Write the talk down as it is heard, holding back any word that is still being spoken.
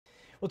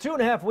Well,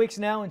 2.5 weeks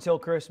now until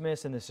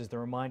Christmas, and this is the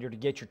reminder to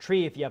get your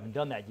tree if you haven't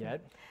done that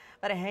yet.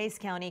 But a Hays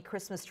County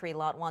Christmas tree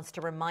lot wants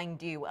to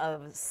remind you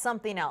of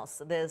something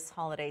else this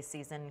holiday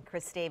season.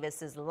 Chris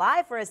Davis is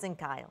live for us in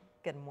Kyle.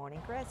 Good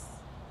morning, Chris.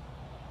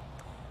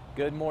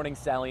 Good morning,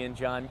 Sally and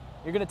John.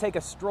 You're going to take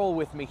a stroll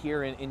with me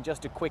here in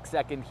just a quick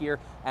second here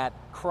at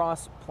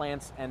Cross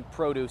Plants and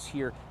Produce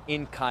here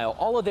in Kyle.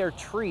 All of their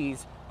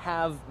trees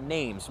have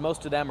names.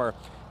 Most of them are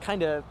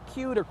kind of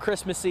cute or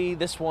Christmassy.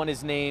 This one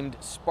is named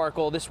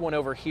Sparkle. This one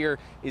over here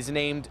is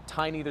named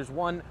Tiny. There's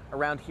one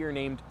around here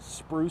named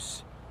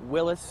Spruce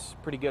Willis.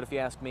 Pretty good if you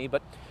ask me.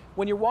 But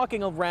when you're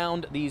walking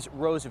around these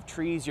rows of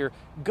trees, you're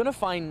gonna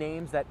find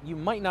names that you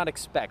might not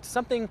expect.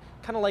 Something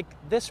kind of like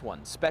this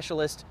one,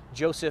 Specialist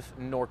Joseph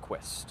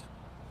Norquist.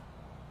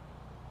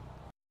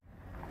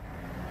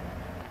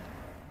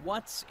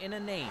 What's in a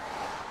name?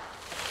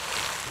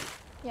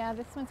 Yeah,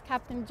 this one's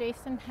Captain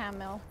Jason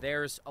Hamill.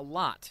 There's a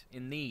lot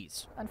in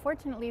these.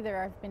 Unfortunately,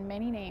 there have been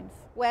many names.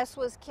 Wes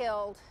was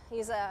killed.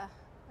 He's a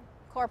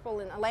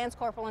lance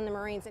corporal in the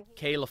Marines.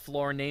 Kay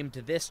LaFleur named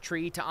this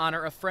tree to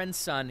honor a friend's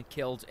son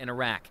killed in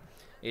Iraq.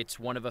 It's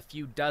one of a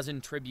few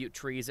dozen tribute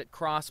trees at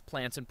Cross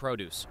Plants and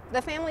Produce.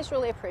 The families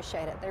really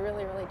appreciate it. They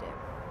really, really do.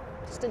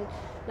 Just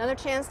another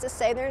chance to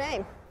say their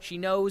name. She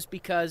knows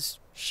because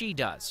she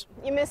does.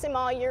 You miss him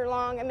all year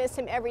long. I miss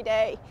him every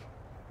day.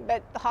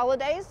 But the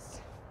holidays,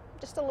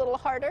 just a little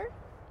harder.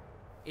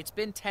 It's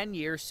been 10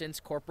 years since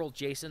Corporal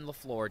Jason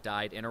LaFleur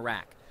died in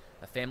Iraq.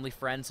 A family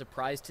friend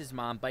surprised his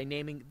mom by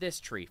naming this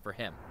tree for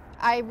him.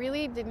 I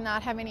really did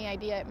not have any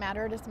idea it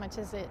mattered as much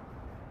as it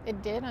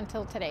did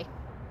until today.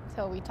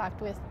 So we talked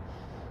with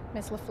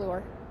Miss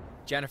LaFleur.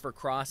 Jennifer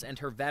Cross and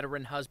her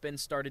veteran husband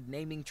started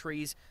naming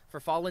trees for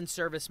fallen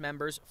service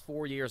members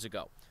 4 years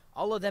ago,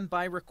 all of them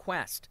by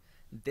request.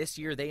 This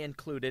year they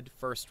included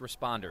first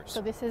responders.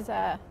 So this is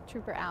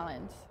Trooper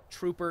Allen's.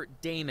 Trooper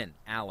Damon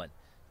Allen,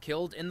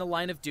 killed in the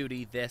line of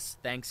duty this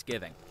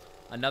Thanksgiving.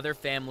 Another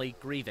family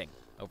grieving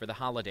over the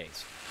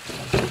holidays.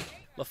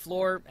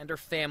 LaFleur and her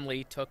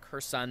family took her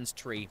son's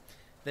tree.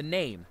 The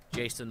name,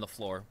 Jason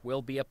LaFleur,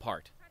 will be a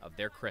part of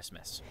their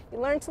Christmas. You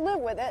learn to live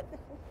with it.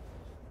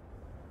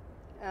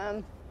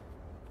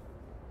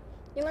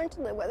 You learn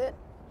to live with it.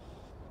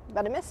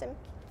 But I miss him.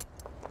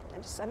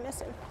 I miss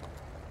him.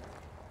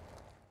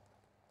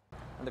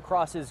 And the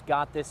Crosses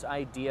got this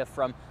idea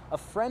from a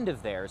friend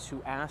of theirs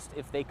who asked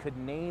if they could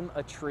name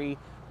a tree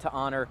to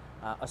honor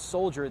a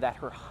soldier that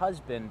her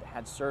husband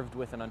had served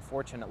with and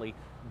unfortunately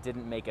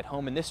didn't make it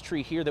home. And this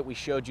tree here that we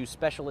showed you,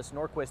 Specialist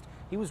Norquist,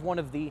 he was one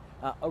of the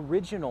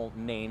original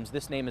names.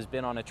 This name has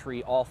been on a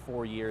tree all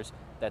 4 years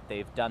that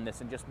they've done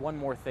this. And just one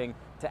more thing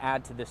to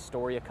add to this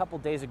story. A couple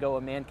days ago,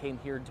 a man came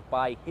here to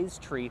buy his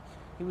tree.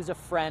 He was a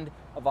friend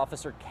of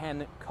Officer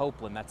Ken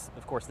Copeland. That's,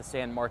 of course, the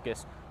San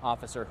Marcos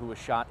officer who was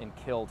shot and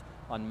killed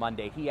on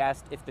Monday. He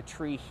asked if the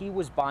tree he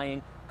was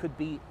buying could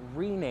be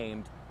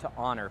renamed to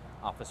honor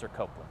Officer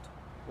Copeland.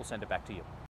 We'll send it back to you.